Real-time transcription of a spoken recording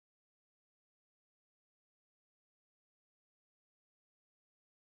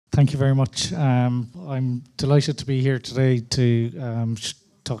Thank you very much. I'm delighted to be here today to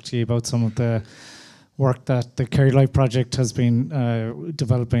talk to you about some of the work that the KerryLIFE project has been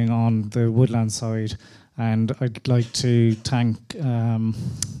developing on the woodland side. And I'd like to thank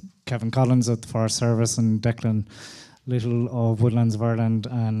Kevin Collins at the Forest Service and Declan Little of Woodlands of Ireland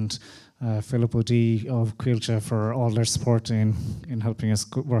and Philip O'Dea of Quilcha for all their support in helping us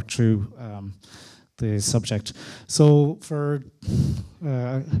work through the subject. So for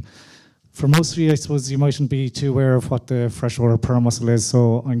most of you, I suppose you mightn't be too aware of what the freshwater pearl mussel is.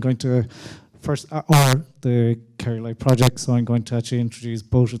 So I'm going to first, or the KerryLIFE project. So I'm going to actually introduce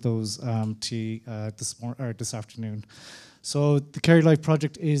both of those to you this afternoon. So the KerryLIFE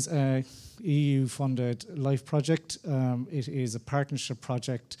project is a EU-funded LIFE project. It is a partnership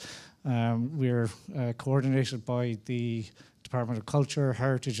project. We're coordinated by the Department of Culture,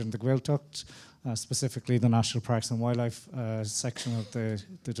 Heritage and the Gaeltacht, specifically the National Parks and Wildlife section of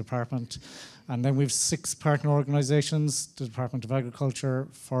the department. And then we have 6 partner organisations: the Department of Agriculture,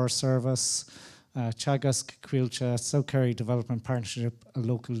 Forest Service, Teagasc, Quilcha, South Kerry Development Partnership, a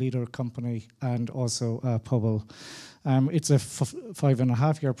local leader company, and also Pobble. It's a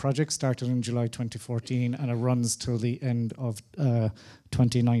 5.5-year project, started in July 2014, and it runs till the end of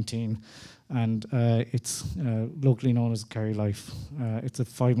 2019. And it's locally known as KerryLIFE. It's a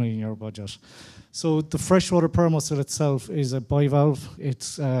 €5 million budget. So the freshwater pearl mussel itself is a bivalve.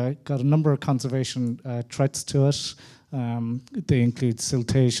 It's got a number of conservation threats to it. They include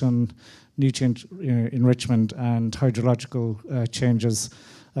siltation, nutrient enrichment, and hydrological changes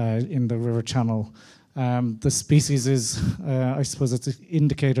in the river channel. The species is, I suppose it's an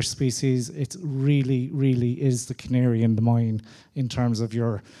indicator species. It really, really is the canary in the mine in terms of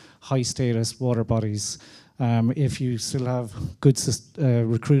your high status water bodies. If you still have good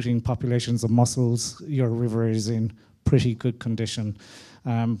recruiting populations of mussels, your river is in pretty good condition.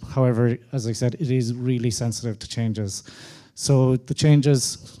 However, as I said, it is really sensitive to changes. So the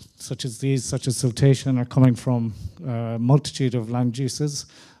changes such as these, such as siltation, are coming from a multitude of land uses,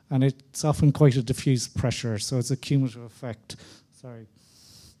 and it's often quite a diffuse pressure, so it's a cumulative effect. Sorry.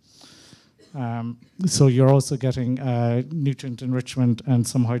 So you're also getting nutrient enrichment and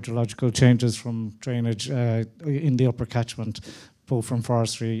some hydrological changes from drainage in the upper catchment, both from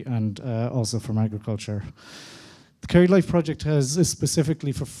forestry and also from agriculture. The KerryLIFE project has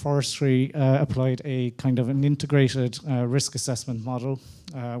specifically for forestry applied a kind of an integrated risk assessment model.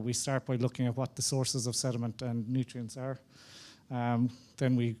 We start by looking at what the sources of sediment and nutrients are.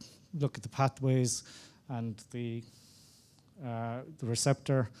 Then we look at the pathways and the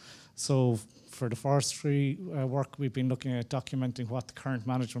receptor. So for the forestry work, we've been looking at documenting what the current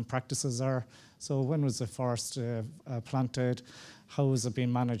management practices are. So when was the forest planted? How has it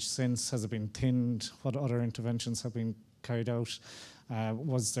been managed since? Has it been thinned? What other interventions have been carried out?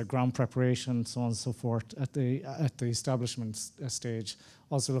 Was there ground preparation, so on and so forth at the establishment stage?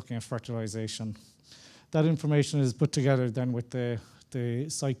 Also looking at fertilization. That information is put together then with the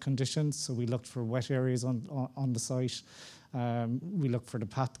site conditions. So we looked for wet areas on the site. We look for the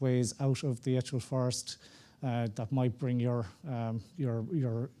pathways out of the actual forest that might bring your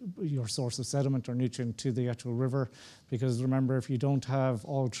source of sediment or nutrient to the actual river. Because remember, if you don't have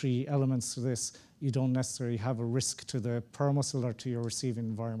all 3 elements to this, you don't necessarily have a risk to the pearl mussel or to your receiving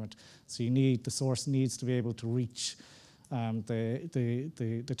environment. So the source needs to be able to reach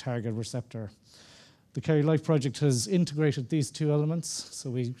the target receptor. The KerryLIFE project has integrated these 2 elements, so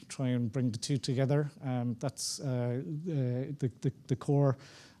we try and bring the 2 together. That's the core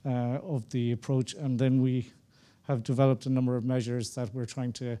of the approach, and then we have developed a number of measures that we're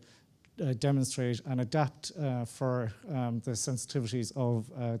trying to demonstrate and adapt for the sensitivities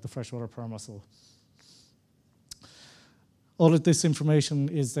of the freshwater pearl mussel. All of this information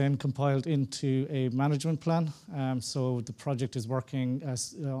is then compiled into a management plan. So the project is working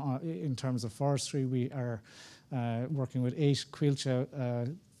in terms of forestry. We are working with 8 Quilcha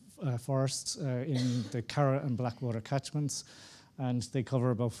forests in the Carra and Blackwater catchments, and they cover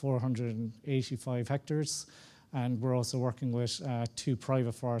about 485 hectares. And we're also working with 2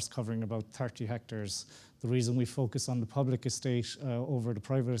 private forests covering about 30 hectares. The reason we focus on the public estate over the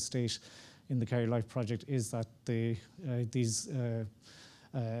private estate in the KerryLIFE project is that these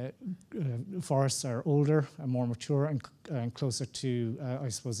forests are older and more mature and closer to, I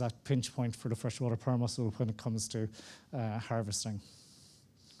suppose, that pinch point for the freshwater pearl mussel when it comes to harvesting.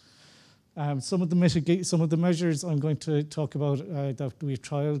 Some of the measures I'm going to talk about that we've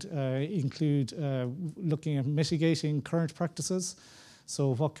trialled include looking at mitigating current practices.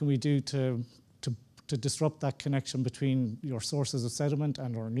 So what can we do to disrupt that connection between your sources of sediment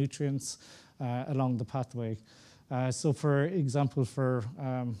and or nutrients along the pathway? So for example, for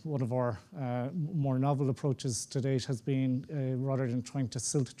one of our more novel approaches to date has been rather than trying to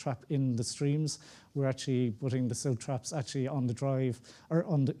silt trap in the streams, we're actually putting the silt traps actually on the drive or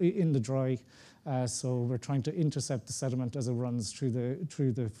in the dry. So we're trying to intercept the sediment as it runs through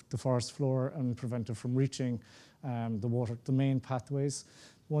the forest floor and prevent it from reaching the main pathways.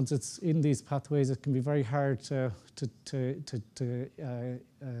 Once it's in these pathways, it can be very hard to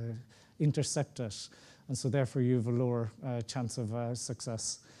intercept it. And so therefore you have a lower chance of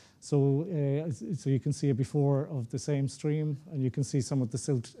success. So you can see a before of the same stream, and you can see some of the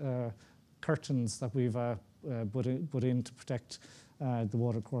silt curtains that we've put in to protect the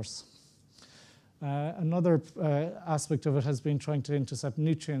watercourse. Another aspect of it has been trying to intercept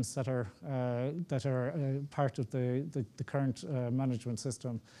nutrients that are part of the current management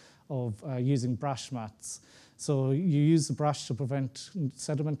system of using brash mats. So you use the brash to prevent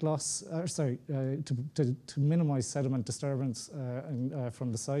sediment loss, to minimize sediment disturbance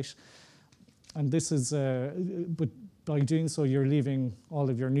from the site. And this is, but by doing so, you're leaving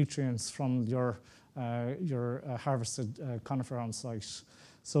all of your nutrients from your harvested conifer on site.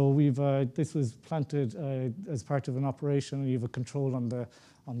 So this was planted as part of an operation. You have a control on the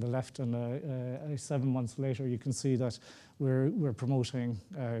left, and 7 months later, you can see that we're promoting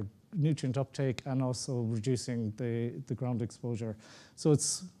nutrient uptake and also reducing the ground exposure. So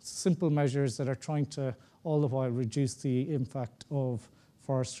it's simple measures that are trying to all the while reduce the impact of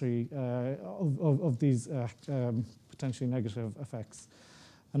forestry of these potentially negative effects.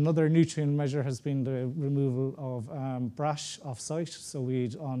 Another nutrient measure has been the removal of brash off-site. So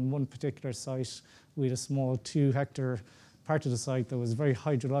on one particular site, we had a small 2-hectare part of the site that was very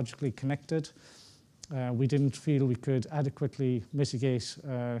hydrologically connected. We didn't feel we could adequately mitigate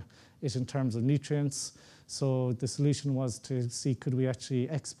it in terms of nutrients. So the solution was to see could we actually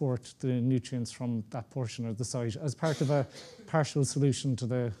export the nutrients from that portion of the site as part of a partial solution to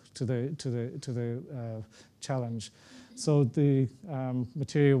the challenge. So the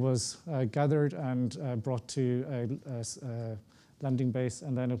material was gathered and brought to a landing base,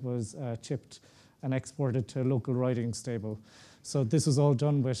 and then it was chipped and exported to a local riding stable. So this was all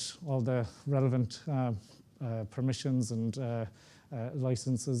done with all the relevant permissions and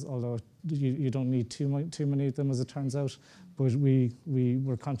licenses, although you don't need too many of them as it turns out. But we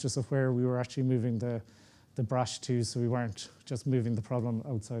were conscious of where we were actually moving the brash to, so we weren't just moving the problem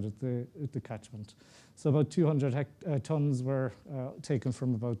outside of the catchment. So about 200 tons were taken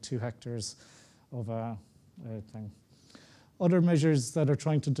from about 2 hectares of thing. Other measures that are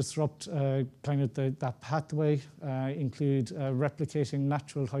trying to disrupt kind of that pathway include replicating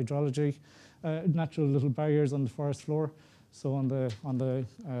natural hydrology, natural little barriers on the forest floor. So on the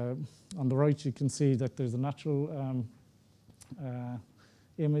right, you can see that there's a natural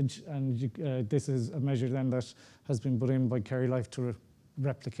image, and this is a measure then that has been put in by KerryLIFE to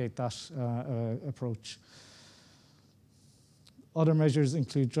replicate that approach. Other measures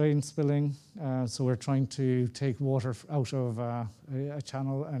include drain spilling. So we're trying to take water out of a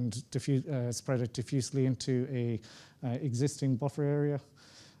channel and spread it diffusely into a existing buffer area,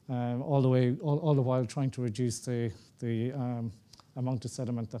 all the while trying to reduce the amount of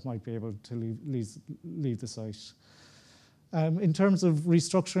sediment that might be able to leave the site. In terms of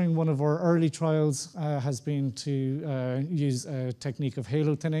restructuring, one of our early trials has been to use a technique of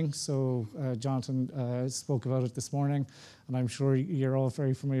halo thinning. So Jonathan spoke about it this morning, and I'm sure you're all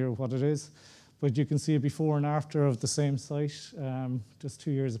very familiar with what it is. But you can see a before and after of the same site, just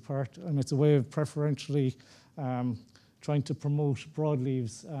 2 years apart. And it's a way of preferentially trying to promote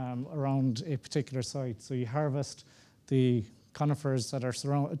broadleaves around a particular site. So you harvest the conifers that are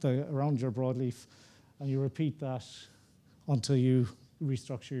around your broadleaf, and you repeat that until you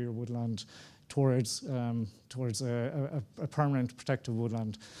restructure your woodland towards a permanent protective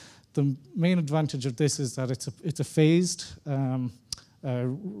woodland. The main advantage of this is that it's a phased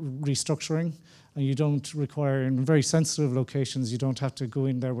restructuring, and you don't require, in very sensitive locations, you don't have to go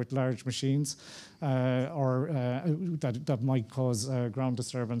in there with large machines or that might cause ground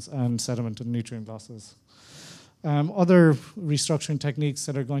disturbance and sediment and nutrient losses. Other restructuring techniques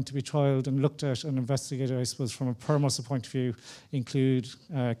that are going to be trialled and looked at and investigated, I suppose, from a per-mussel point of view, include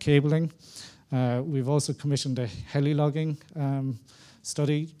cabling. We've also commissioned a heli-logging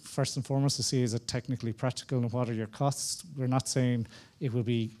study, first and foremost, to see is it technically practical and what are your costs. We're not saying it will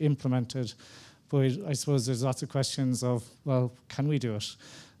be implemented, but I suppose there's lots of questions of, well, can we do it?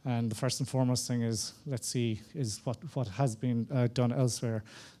 And the first and foremost thing is, let's see, is what has been done elsewhere.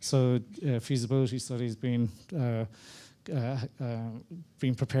 So feasibility studies being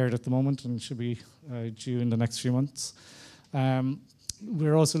prepared at the moment and should be due in the next few months.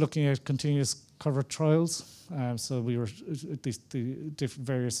 We're also looking at continuous cover trials. So we were the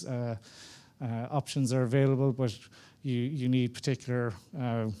various options are available, but you need particular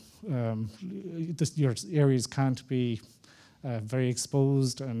your areas can't be very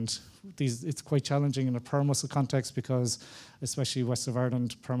exposed, and it's quite challenging in a permussel context because, especially west of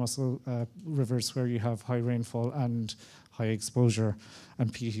Ireland, permussel rivers where you have high rainfall and high exposure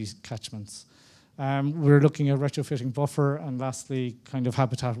and peaty catchments. We're looking at retrofitting buffer, and lastly, kind of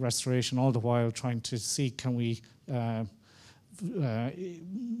habitat restoration, all the while trying to see can we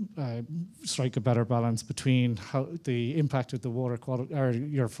strike a better balance between how the impact of the water quality or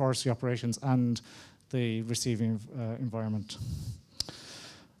your forestry operations and the receiving environment.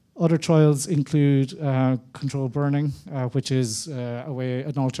 Other trials include controlled burning, which is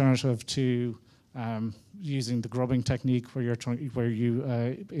an alternative to using the grubbing technique, where you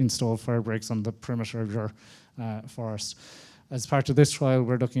install fire breaks on the perimeter of your forest. As part of this trial,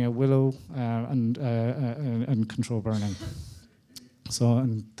 we're looking at willow and controlled burning. So,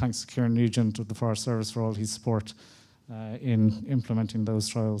 and thanks to Kieran Nugent of the Forest Service for all his support in implementing those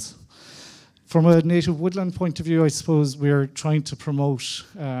trials. From a native woodland point of view, I suppose we're trying to promote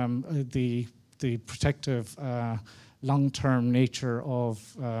the protective long-term nature of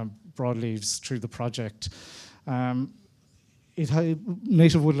broadleaves through the project.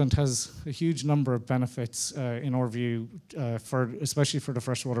 Native woodland has a huge number of benefits in our view, especially for the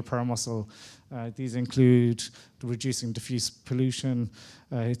freshwater permussel. These include reducing diffuse pollution.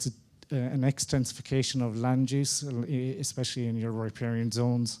 It's an extensification of land use, especially in your riparian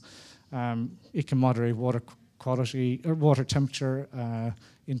zones. It can moderate water quality or water temperature,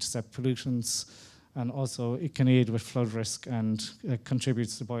 intercept pollutants, and also it can aid with flood risk and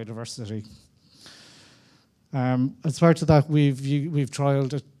contributes to biodiversity. As part of that, we've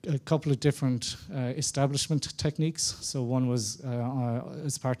trialled a couple of different establishment techniques. So one was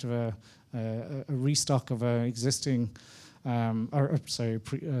as part of a restock of an existing, second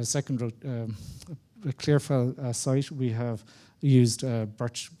Clearfell site. We have used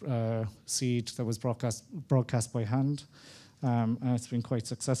birch seed that was broadcast by hand, and it's been quite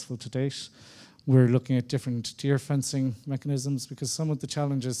successful to date. We're looking at different deer fencing mechanisms because some of the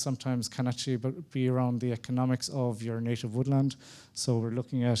challenges sometimes can actually be around the economics of your native woodland. So we're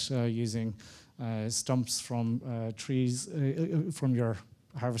looking at using stumps from trees, from your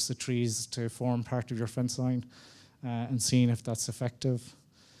harvested trees to form part of your fence line and seeing if that's effective.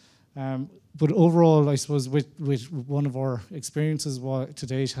 But overall, I suppose with one of our experiences to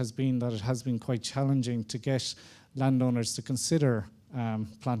date has been that it has been quite challenging to get landowners to consider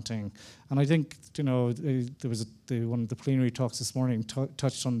planting. And I think, there was one of the plenary talks this morning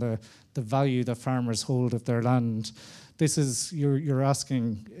touched on the value that farmers hold of their land. This is, you're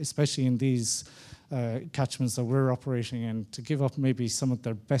asking, especially in these catchments that we're operating in, to give up maybe some of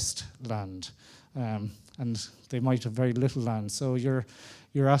their best land. And they might have very little land. So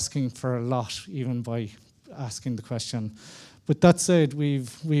you're asking for a lot even by asking the question. But that said,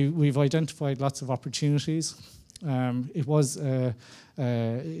 we've identified lots of opportunities. It was a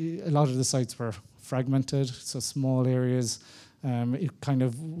lot of the sites were fragmented, so small areas. It kind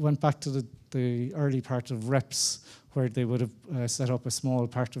of went back to the early part of reps, where they would have set up a small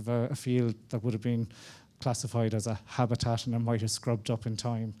part of a field that would have been classified as a habitat, and it might have scrubbed up in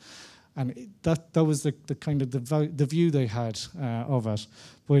time. And that was the kind of the view they had of it.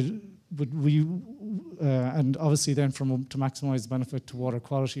 But we and obviously then to maximise the benefit to water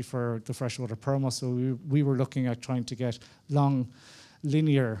quality for the freshwater permussel, we were looking at trying to get long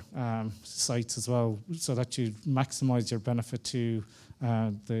linear sites as well, so that you maximise your benefit to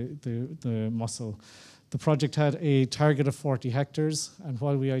the mussel. The project had a target of 40 hectares, and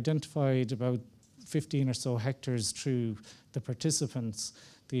while we identified about 15 or so hectares through the participants,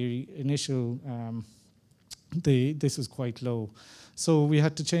 the initial this was quite low. So we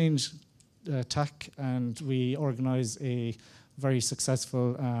had to change tack, and we organised a very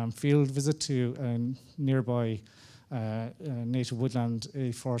successful field visit to a nearby native woodland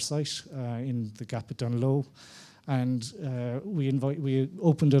forest site in the gap at Dunlow, and we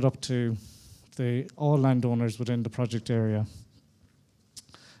opened it up to all landowners within the project area.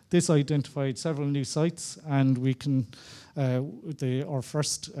 This identified several new sites, and we can. Our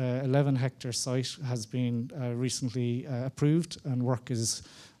first 11-hectare site has been recently approved, and work is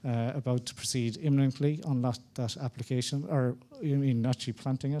about to proceed imminently on that application, or in actually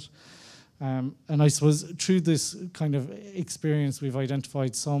planting it. And I suppose through this kind of experience, we've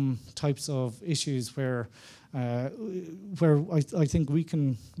identified some types of issues where I think we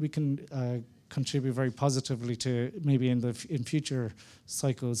can contribute very positively to maybe in future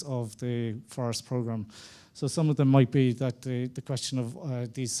cycles of the forest programme. So some of them might be that the question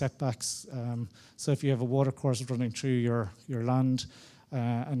of these setbacks. So if you have a watercourse running through your land,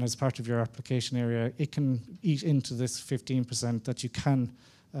 and as part of your application area, it can eat into this 15% that you can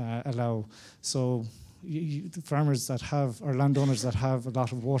allow. So the farmers that have, or landowners that have a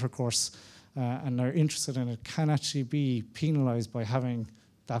lot of watercourse and are interested in it can actually be penalised by having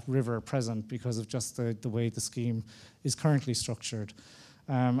that river present because of just the way the scheme is currently structured.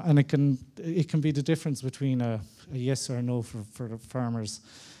 And it can be the difference between a yes or a no for the farmers.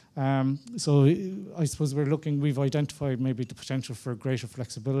 So I suppose we've identified maybe the potential for greater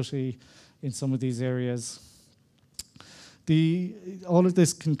flexibility in some of these areas. All of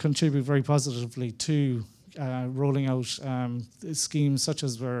this can contribute very positively to rolling out schemes such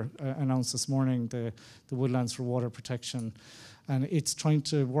as were announced this morning, the Woodlands for Water Protection. And it's trying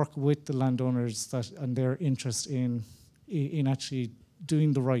to work with the landowners and their interest in actually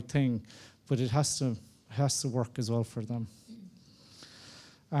doing the right thing, but it has to work as well for them.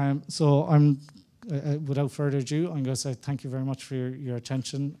 So without further ado, I'm going to say thank you very much for your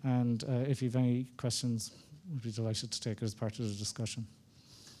attention, and if you have any questions, we'd be delighted to take it as part of the discussion.